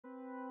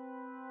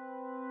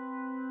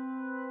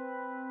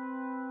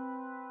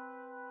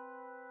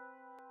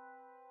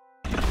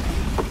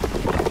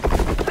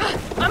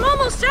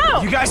almost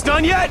out! You guys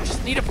done yet?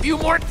 Just need a few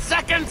more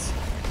seconds.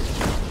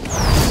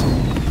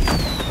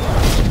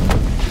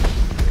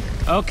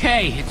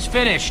 Okay, it's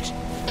finished.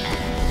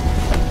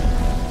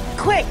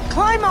 Quick,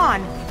 climb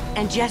on!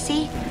 And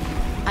Jesse,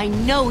 I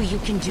know you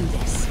can do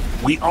this.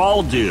 We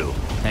all do.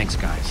 Thanks,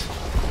 guys.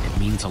 It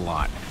means a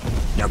lot.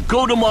 Now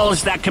go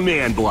demolish that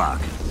command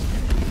block.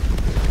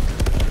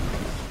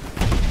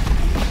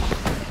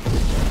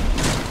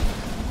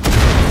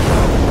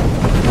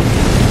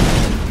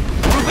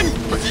 Ruben,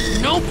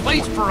 there's no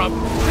place for a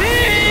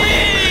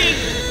pig!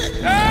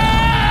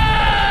 Ah!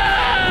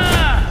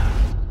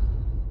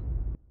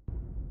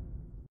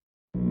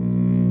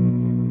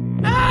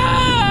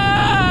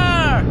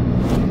 Ah!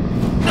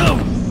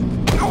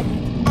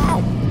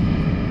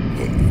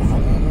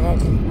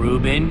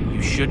 Ruben,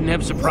 you shouldn't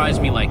have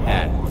surprised me like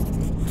that.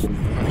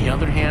 On the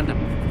other hand,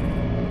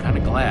 I'm kind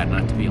of glad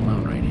not to be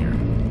alone right here.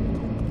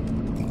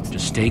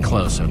 Just stay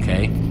close,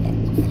 okay?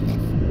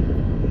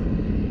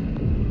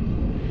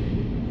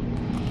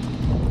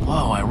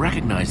 Whoa, I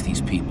recognize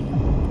these people.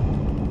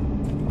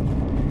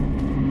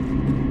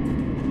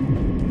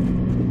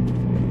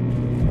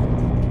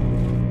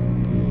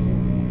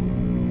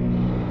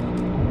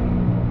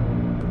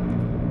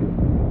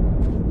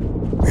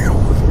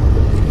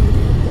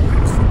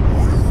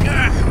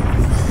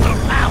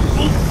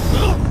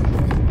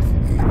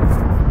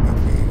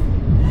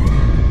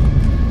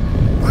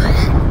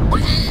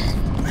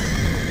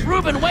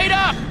 Ruben, wait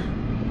up!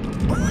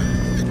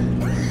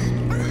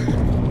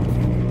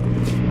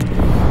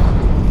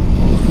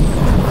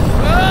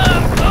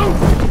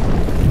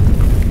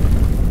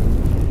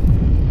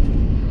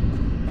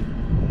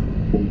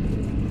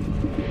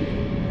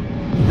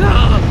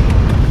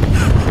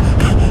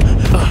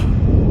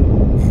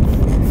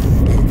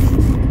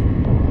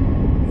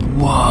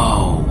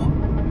 Whoa.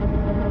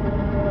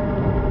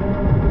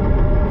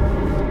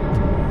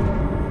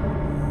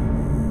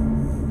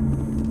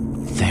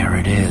 There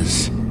it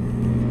is.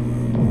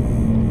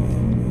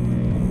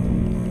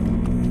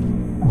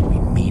 We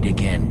meet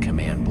again,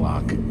 command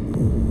block.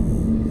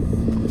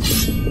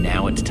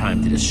 Now it's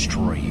time to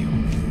destroy you.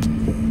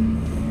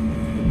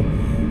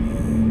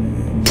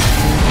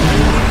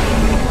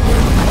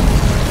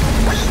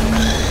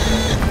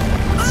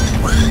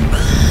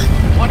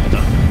 What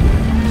the?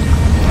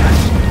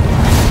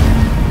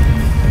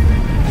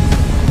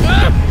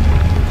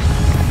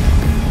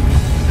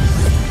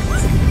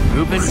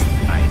 Ruben,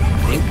 I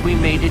think we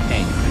made it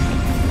angry.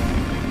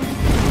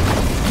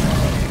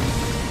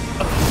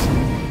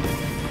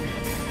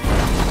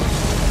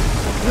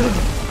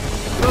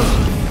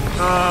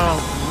 Oh,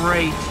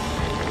 great.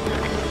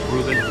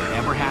 Ruben,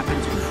 whatever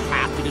happens, we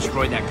have to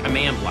destroy that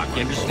command block.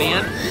 You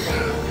understand?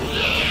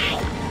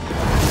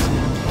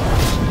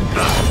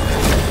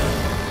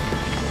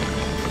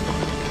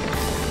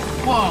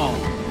 Whoa!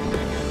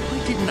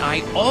 Why didn't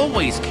I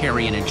always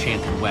carry an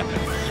enchanted weapon?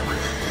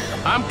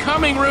 I'm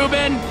coming,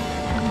 Ruben!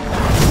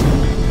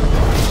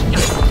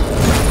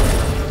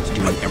 It's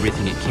doing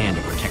everything it can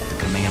to protect the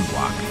command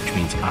block, which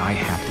means I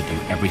have to do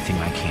everything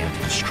I can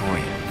to destroy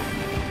it.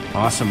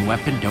 Awesome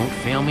weapon, don't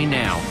fail me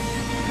now.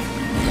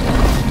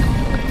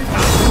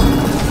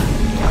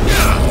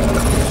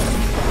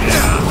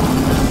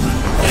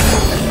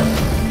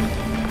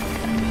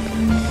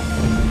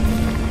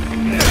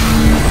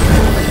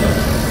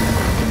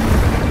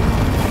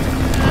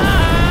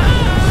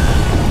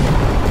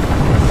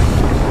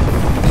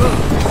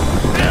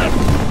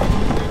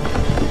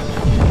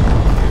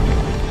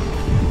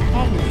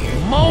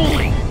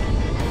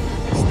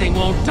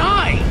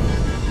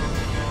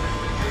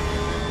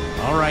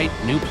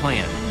 New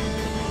plan.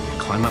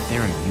 Climb up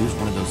there and use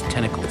one of those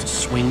tentacles to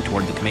swing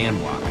toward the command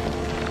block.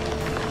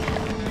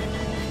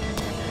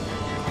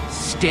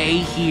 Stay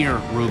here,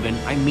 Ruben.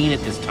 I mean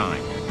it this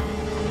time.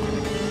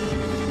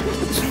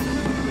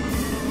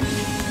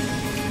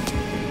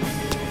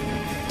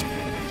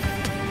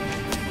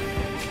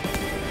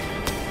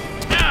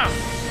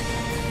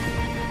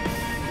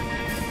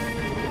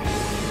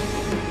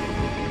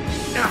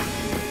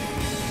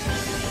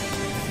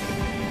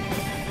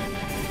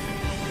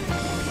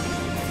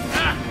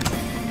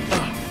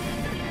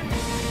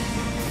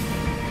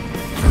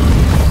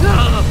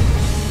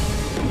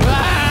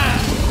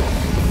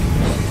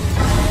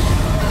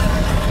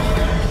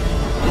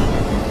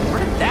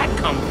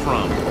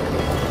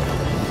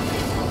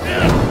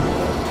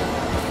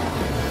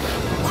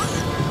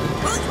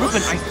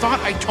 I thought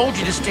I told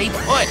you to stay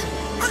put.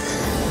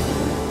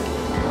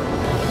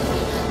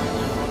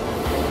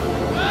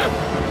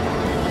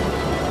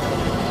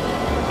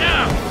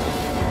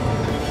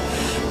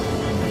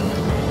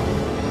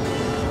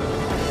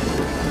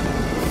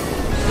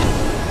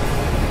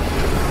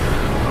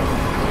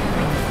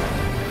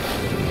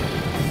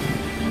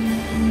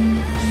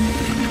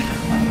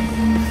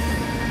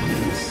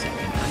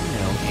 I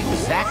know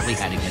exactly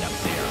how to get up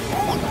there.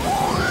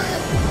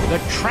 The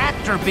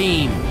tractor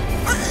beam.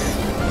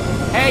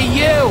 Hey,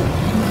 you!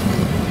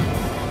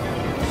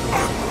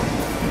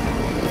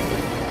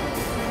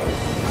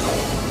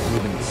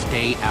 Ruben,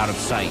 stay out of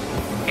sight.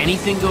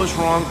 Anything goes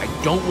wrong, I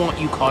don't want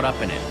you caught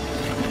up in it.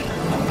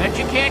 Bet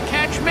you can't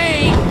catch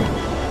me!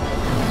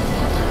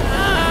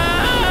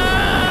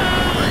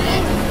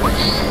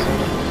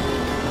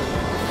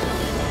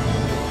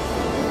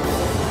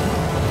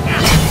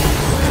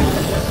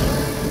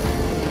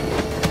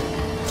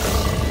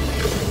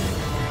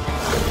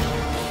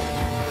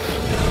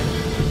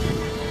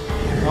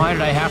 Why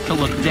did I have to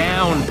look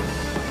down?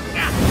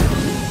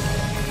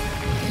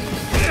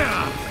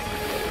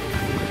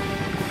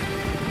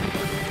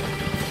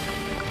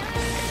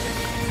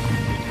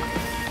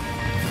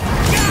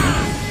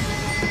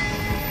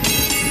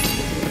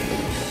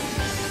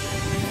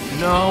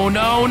 No,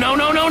 no, no,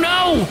 no, no,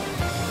 no!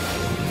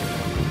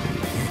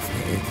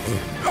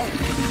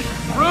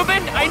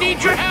 Reuben, I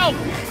need your help!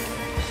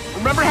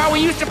 Remember how we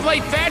used to play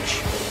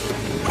fetch?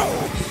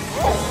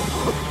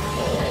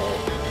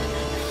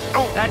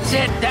 That's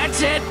it,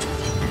 that's it!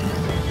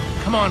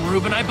 Come on,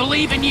 Reuben, I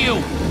believe in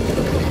you!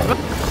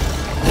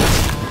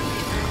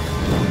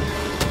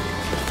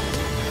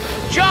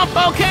 Jump,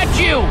 I'll catch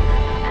you!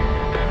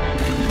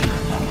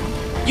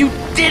 You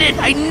did it!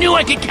 I knew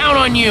I could count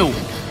on you!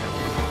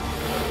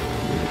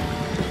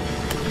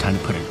 Time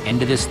to put an end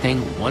to this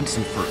thing once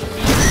and for all.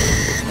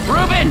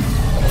 Reuben!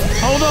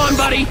 Hold on,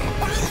 buddy!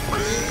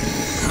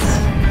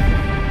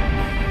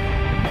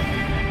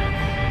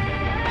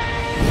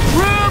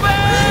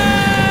 Reuben!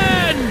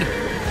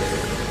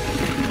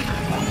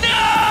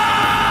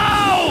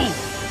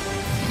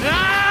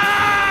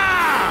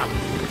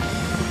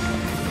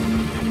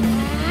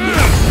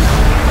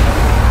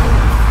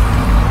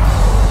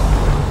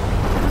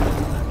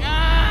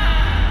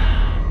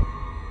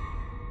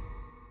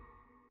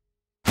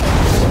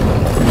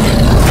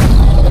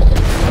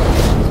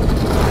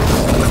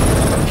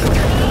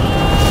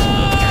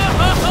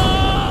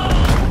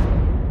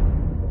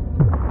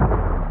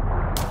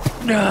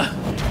 No!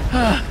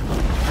 Ah!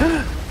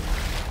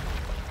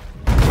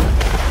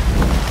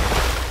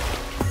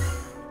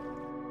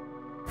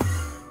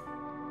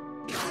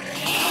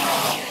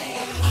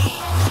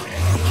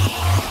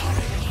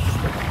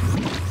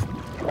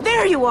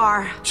 There you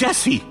are!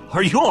 Jesse,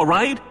 are you all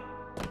right?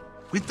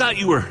 We thought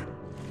you were...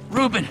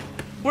 Reuben!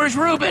 Where's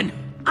Reuben?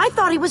 I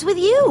thought he was with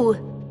you!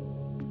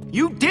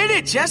 You did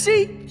it,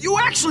 Jesse! You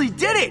actually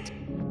did it!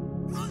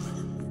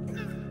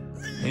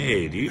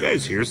 Hey, do you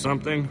guys hear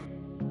something?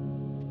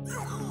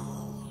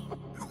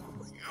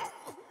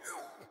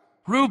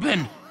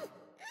 Reuben!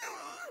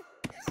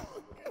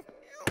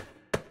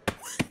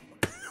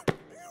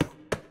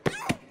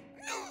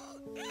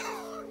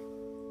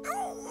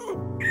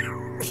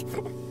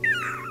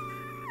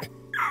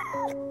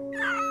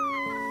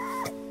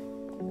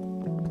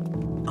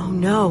 Oh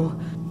no.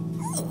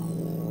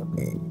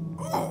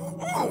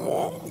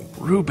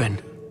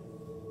 Reuben.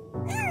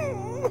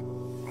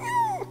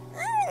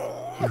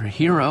 You're a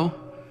hero.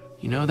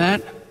 You know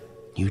that?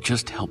 You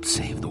just helped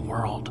save the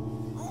world.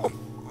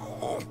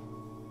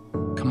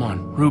 Come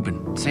on,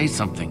 Reuben, say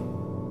something.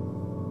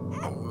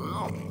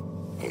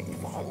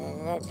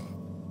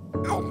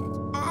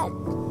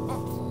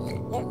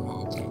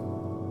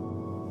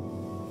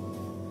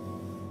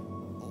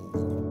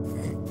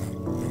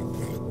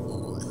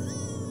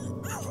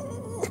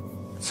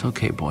 It's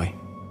okay, boy.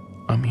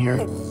 I'm here.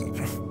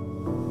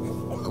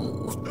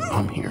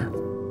 I'm here.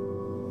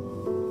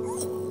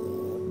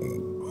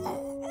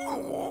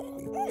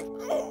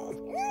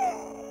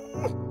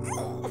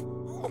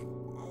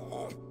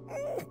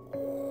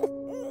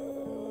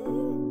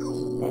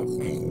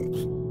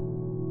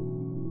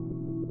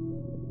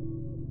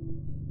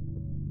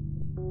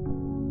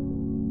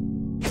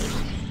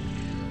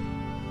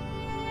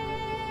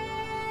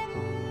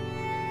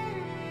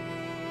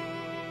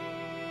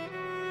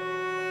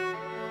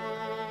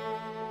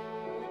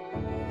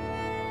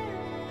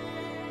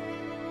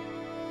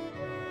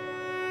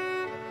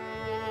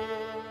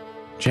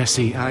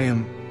 Jesse, I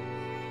am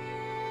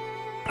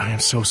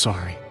so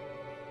sorry.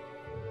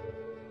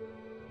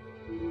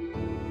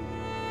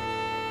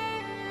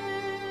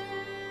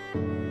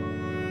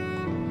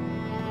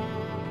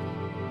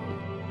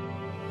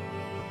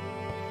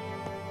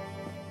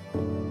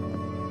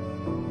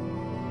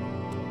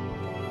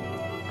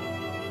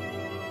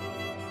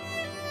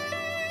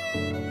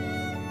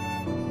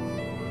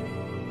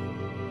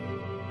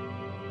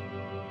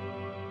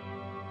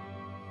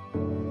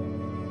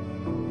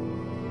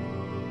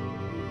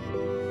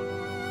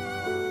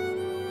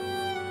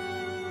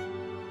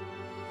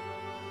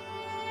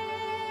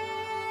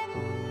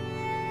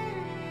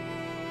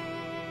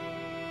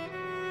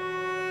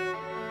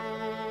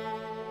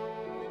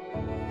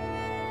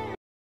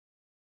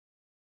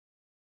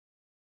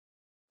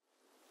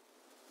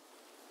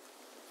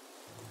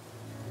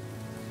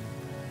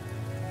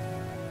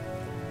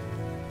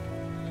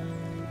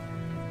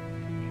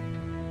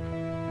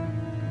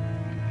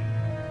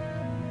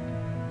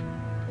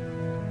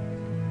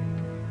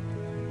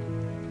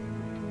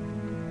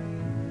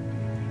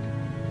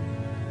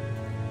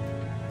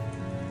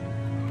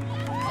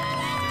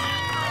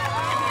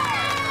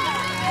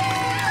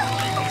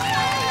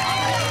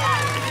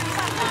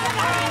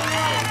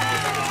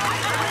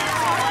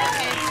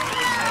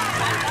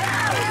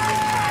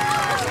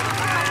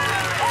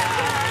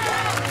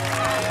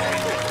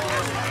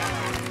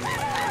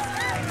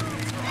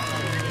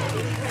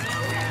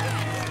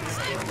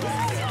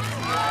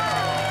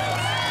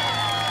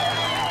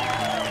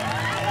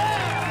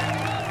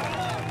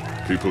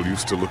 People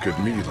used to look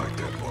at me like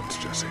that once,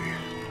 Jesse.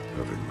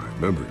 Having my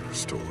memory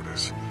restored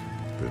has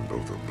been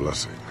both a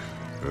blessing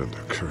and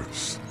a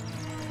curse.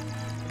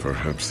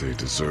 Perhaps they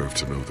deserve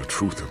to know the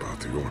truth about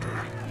the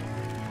Order.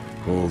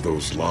 All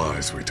those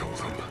lies we told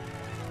them.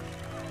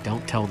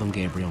 Don't tell them,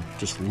 Gabriel.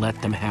 Just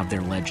let them have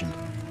their legend.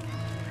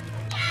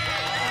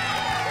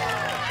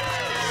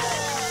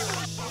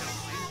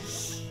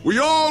 We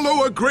all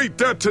owe a great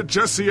debt to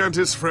Jesse and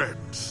his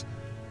friends.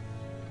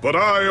 But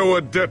I owe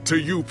a debt to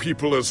you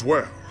people as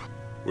well.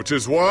 Which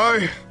is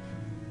why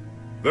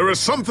there is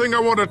something I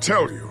want to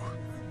tell you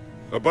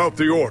about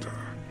the Order.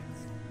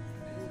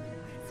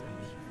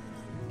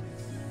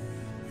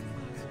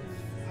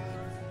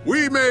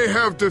 We may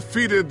have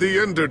defeated the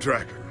Ender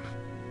Dragon,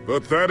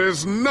 but that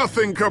is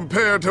nothing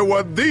compared to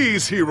what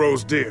these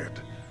heroes did.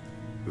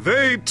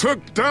 They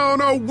took down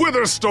a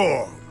Wither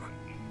Storm.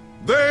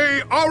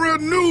 They are a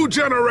new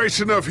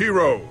generation of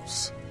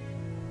heroes.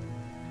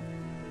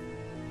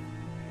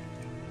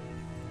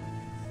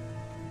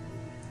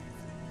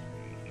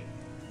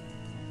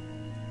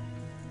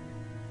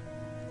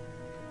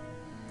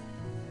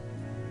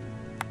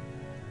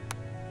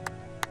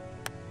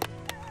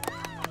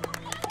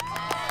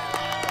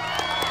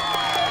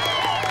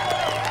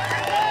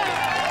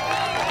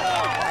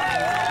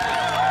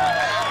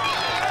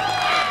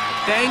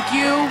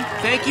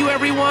 Thank you,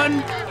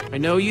 everyone. I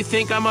know you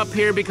think I'm up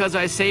here because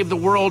I saved the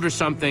world or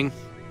something,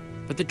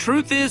 but the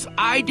truth is,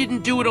 I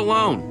didn't do it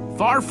alone.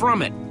 Far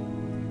from it.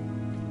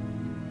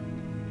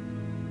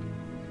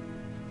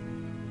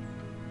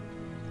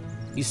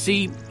 You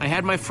see, I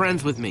had my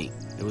friends with me.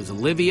 It was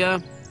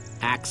Olivia,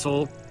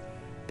 Axel,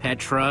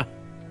 Petra,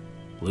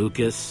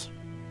 Lucas.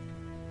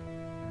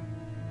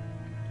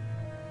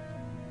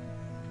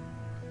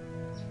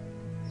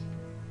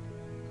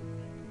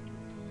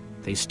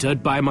 They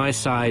stood by my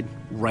side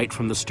right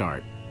from the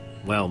start.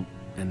 Well,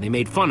 and they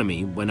made fun of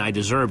me when I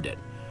deserved it.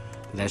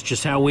 That's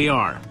just how we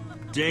are.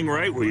 Dang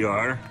right we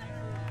are.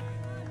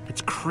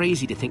 It's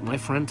crazy to think my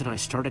friends and I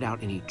started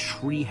out in a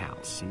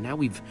treehouse, and now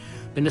we've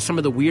been to some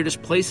of the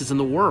weirdest places in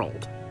the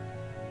world.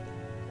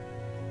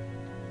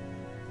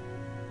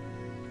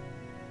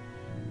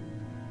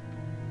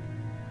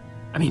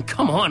 I mean,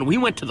 come on, we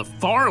went to the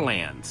far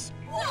lands.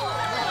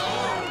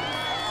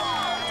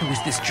 There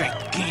was this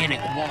gigantic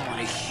wall and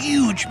a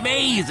huge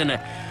maze and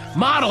a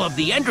model of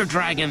the Ender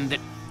Dragon that,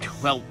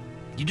 well,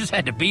 you just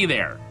had to be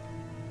there.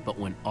 But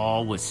when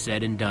all was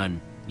said and done,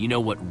 you know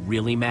what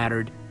really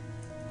mattered?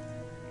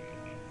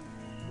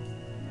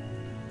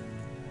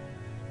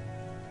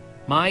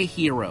 My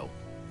hero,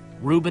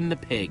 Reuben the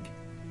pig.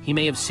 He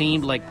may have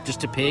seemed like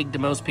just a pig to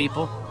most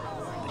people,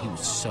 but he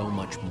was so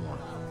much more.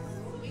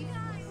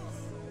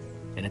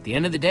 And at the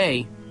end of the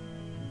day,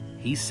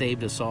 he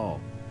saved us all.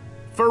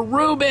 For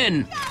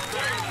Reuben!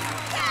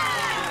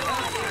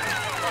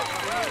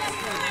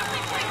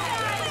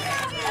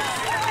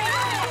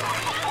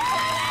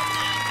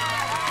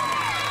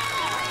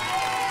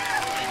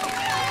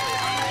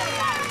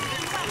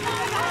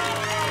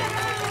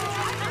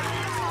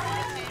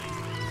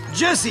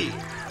 Jesse,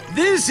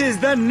 this is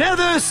the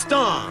Nether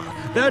Star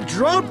that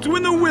dropped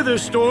when the Wither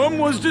Storm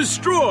was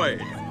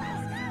destroyed.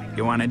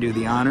 You want to do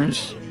the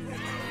honors?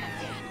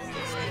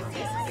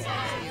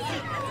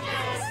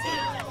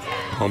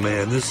 Oh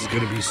man, this is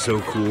gonna be so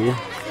cool.